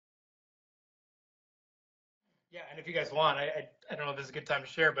Yeah, and if you guys want, I don't know if this is a good time to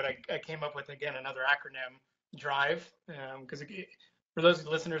share, but I came up with, again, another acronym, DRIVE, because for those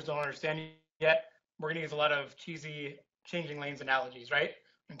listeners who don't understand yet, we're going to use a lot of cheesy changing lanes analogies, right?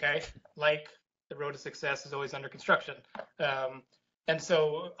 Okay, like the road to success is always under construction. And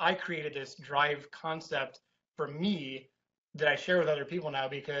so I created this DRIVE concept for me that I share with other people now,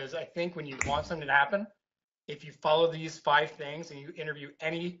 because I think when you want something to happen, if you follow these 5 things and you interview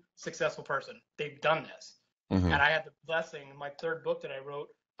any successful person, they've done this. Mm-hmm. And I had the blessing in my 3rd book that I wrote,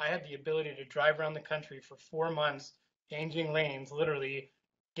 I had the ability to drive around the country for 4 months, changing lanes, literally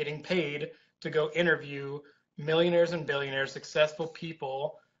getting paid to go interview millionaires and billionaires, successful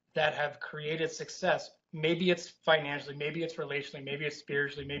people that have created success. Maybe it's financially, maybe it's relationally, maybe it's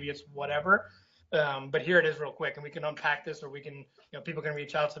spiritually, maybe it's whatever. But here it is real quick, and we can unpack this, or we can, people can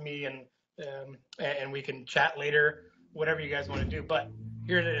reach out to me and we can chat later, whatever you guys want to do. But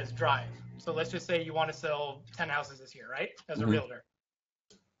here it is, drive. So let's just say you want to sell 10 houses this year, right? As a realtor.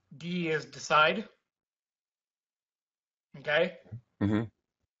 D is decide. Okay. Mm-hmm.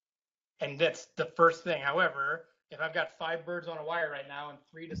 And that's the first thing. However, if I've got 5 birds on a wire right now and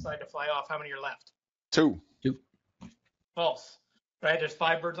 3 decide to fly off, how many are left? 2. False. Right? There's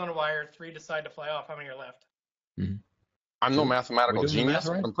 5 birds on a wire, 3 decide to fly off. How many are left? Mm-hmm. I'm no mathematical genius.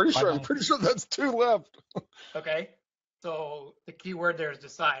 Right? I'm pretty sure that's 2 left. Okay. So the key word there is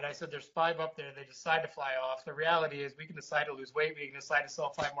decide. I said there's 5 up there. They decide to fly off. The reality is we can decide to lose weight. We can decide to sell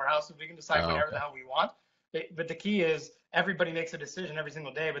 5 more houses. We can decide whatever the hell we want. But the key is everybody makes a decision every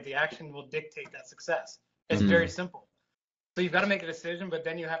single day, but the action will dictate that success. It's very simple. So you've got to make a decision, but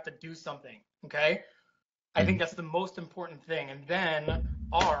then you have to do something. Okay. I think that's the most important thing. And then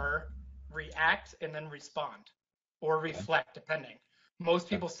R, react, and then respond or reflect, depending. Most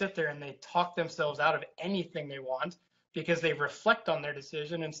people sit there and they talk themselves out of anything they want because they reflect on their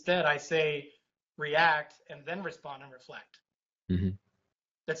decision. Instead, I say react and then respond and reflect.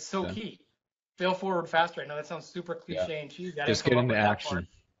 That's so key. Fail forward faster. I know that sounds super cliche and cheesy. Just get into action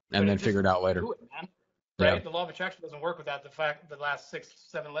and then figure it out later. Do it, man. Right? The law of attraction doesn't work without the last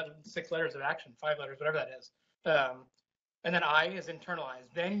 6 letters of action, 5 letters, whatever that is. And then I is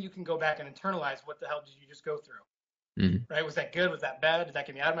internalize. Then you can go back and internalize what the hell did you just go through? Right? Was that good? Was that bad? Did that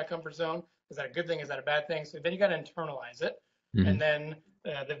get me out of my comfort zone? Is that a good thing? Is that a bad thing? So then you got to internalize it. And then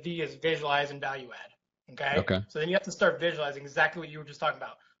the V is visualize and value add. Okay? So then you have to start visualizing exactly what you were just talking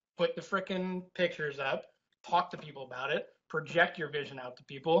about. Put the frickin' pictures up, talk to people about it, project your vision out to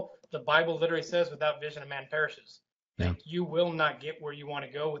people. The Bible literally says without vision, a man perishes. Like, you will not get where you want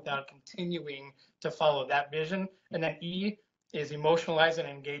to go without continuing to follow that vision. And then E is emotionalize and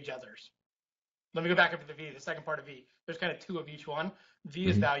engage others. Let me go back up to the V, the second part of V. There's kind of 2 of each one. V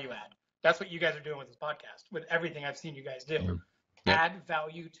is value add. That's what you guys are doing with this podcast, with everything I've seen you guys do. Add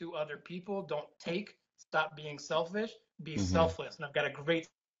value to other people. Don't take. Stop being selfish. Be selfless. And I've got a great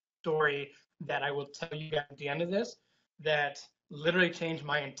story that I will tell you guys at the end of this that literally changed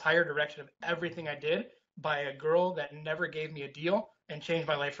my entire direction of everything I did by a girl that never gave me a deal and changed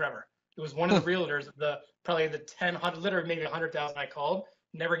my life forever. It was one of the realtors, probably the 10, literally maybe 100,000 I called,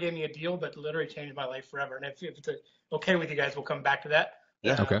 never gave me a deal, but literally changed my life forever. And if it's okay with you guys, we'll come back to that.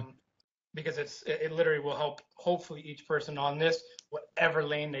 Because it literally will help, hopefully, each person on this, whatever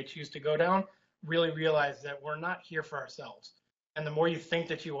lane they choose to go down, really realize that we're not here for ourselves. And the more you think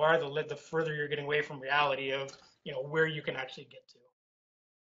that you are, the further you're getting away from reality of, where you can actually get to.